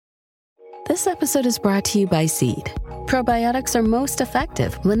This episode is brought to you by Seed. Probiotics are most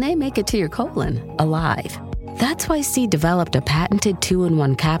effective when they make it to your colon alive. That's why Seed developed a patented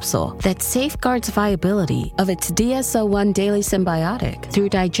 2-in-1 capsule that safeguards viability of its DSO1 daily symbiotic through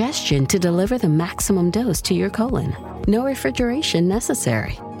digestion to deliver the maximum dose to your colon. No refrigeration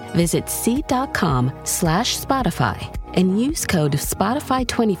necessary. Visit seed.com/Spotify and use code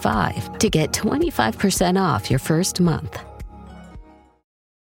Spotify25 to get 25% off your first month.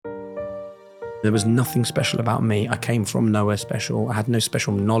 There was nothing special about me. I came from nowhere special. I had no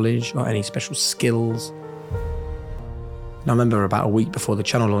special knowledge or any special skills. And I remember about a week before the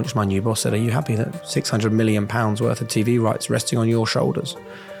channel launched, my new boss said, "Are you happy that £600 million worth of TV rights resting on your shoulders?"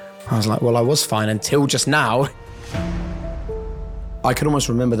 I was like, well, I was fine until just now. I can almost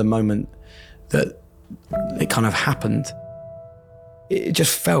remember the moment that it kind of happened. It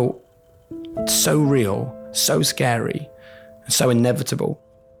just felt so real, so scary, and so inevitable.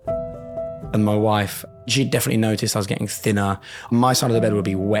 And my wife, she definitely noticed I was getting thinner. My side of the bed would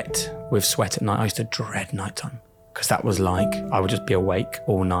be wet with sweat at night. I used to dread nighttime because that was like, I would just be awake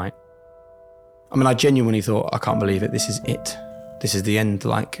all night. I mean, I genuinely thought, I can't believe it. This is it. This is the end.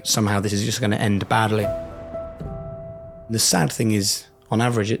 Like, somehow this is just going to end badly. The sad thing is, on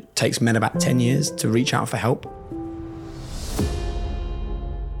average, it takes men about 10 years to reach out for help.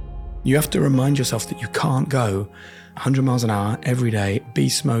 You have to remind yourself that you can't go 100 miles an hour every day,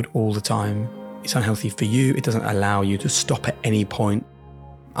 beast mode all the time. It's unhealthy for you. It doesn't allow you to stop at any point.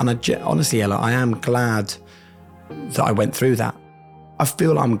 And honestly, Ella, I am glad that I went through that. I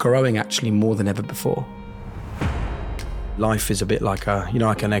feel I'm growing actually more than ever before. Life is a bit like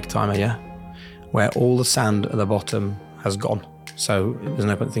like an egg timer, yeah? Where all the sand at the bottom has gone. So there's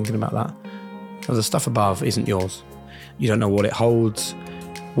no point thinking about that. Because the stuff above isn't yours. You don't know what it holds.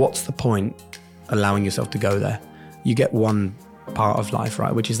 What's the point allowing yourself to go there? You get one part of life,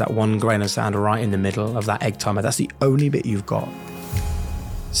 right, which is that one grain of sand right in the middle of that egg timer. That's the only bit you've got.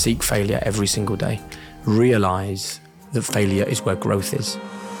 Seek failure every single day. Realize that failure is where growth is.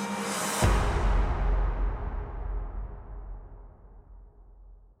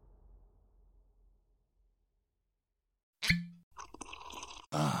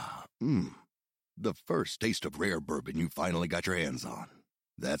 The first taste of rare bourbon you finally got your hands on.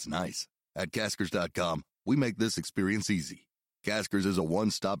 That's nice. At Caskers.com, we make this experience easy. Caskers is a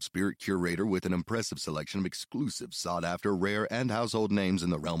one-stop spirit curator with an impressive selection of exclusive, sought-after, rare, and household names in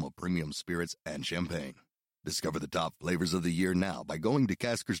the realm of premium spirits and champagne. Discover the top flavors of the year now by going to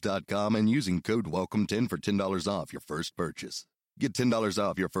Caskers.com and using code WELCOME10 for $10 off your first purchase. Get $10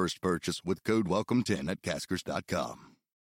 off your first purchase with code WELCOME10 at Caskers.com.